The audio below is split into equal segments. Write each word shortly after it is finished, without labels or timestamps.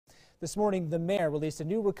This morning, the mayor released a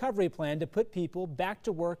new recovery plan to put people back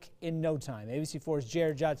to work in no time. ABC4's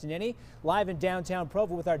Jared Johnson live in downtown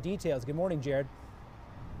Provo with our details. Good morning, Jared.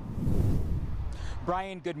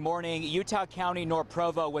 Brian, good morning. Utah County North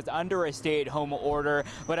Provo was under a stay-at-home order,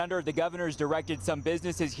 but under the governor's directive, some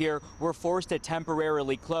businesses here were forced to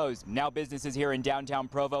temporarily close. Now businesses here in downtown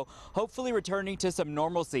Provo hopefully returning to some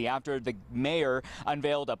normalcy after the mayor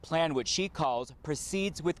unveiled a plan which she calls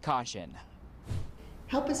proceeds with caution.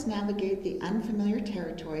 Help us navigate the unfamiliar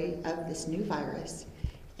territory of this new virus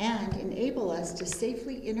and enable us to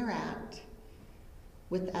safely interact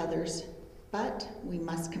with others, but we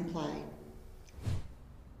must comply.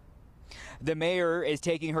 The mayor is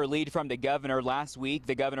taking her lead from the governor. Last week,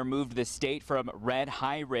 the governor moved the state from red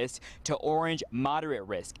high risk to orange moderate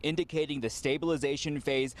risk, indicating the stabilization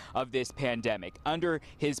phase of this pandemic. Under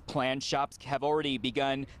his plan, shops have already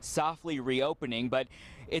begun softly reopening, but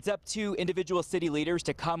it's up to individual city leaders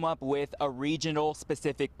to come up with a regional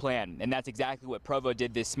specific plan. And that's exactly what Provo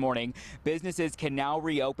did this morning. Businesses can now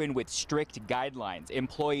reopen with strict guidelines.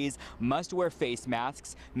 Employees must wear face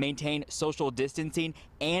masks, maintain social distancing,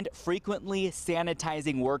 and frequently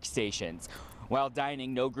sanitizing workstations. While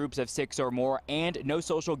dining, no groups of 6 or more and no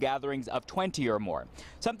social gatherings of 20 or more.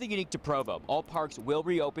 Something unique to Provo, all parks will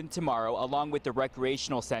reopen tomorrow along with the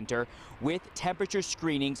recreational center with temperature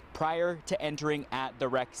screenings prior to entering at the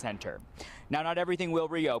rec center. Now, not everything will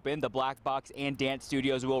reopen. The Black Box and dance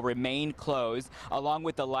studios will remain closed along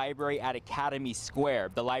with the library at Academy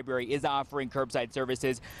Square. The library is offering curbside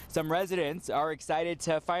services. Some residents are excited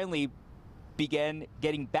to finally begin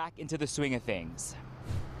getting back into the swing of things.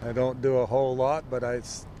 I don't do a whole lot, but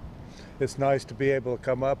it's nice to be able to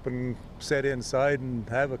come up and sit inside and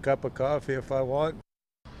have a cup of coffee if I want.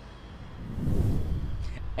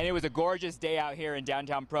 And it was a gorgeous day out here in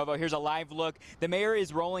downtown Provo. Here's a live look. The mayor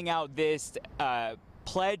is rolling out this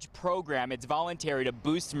pledge program. It's voluntary to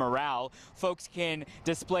boost morale. Folks can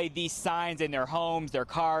display these signs in their homes, their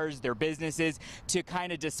cars, their businesses to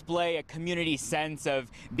kind of display a community sense of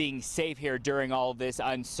being safe here during all this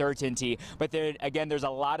uncertainty. But then again, there's a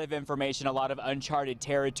lot of information, a lot of uncharted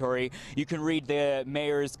territory. You can read the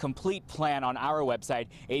mayor's complete plan on our website,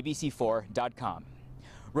 abc4.com.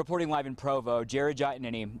 Reporting live in Provo, Jared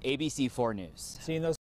Johnson, ABC4 News. Seeing those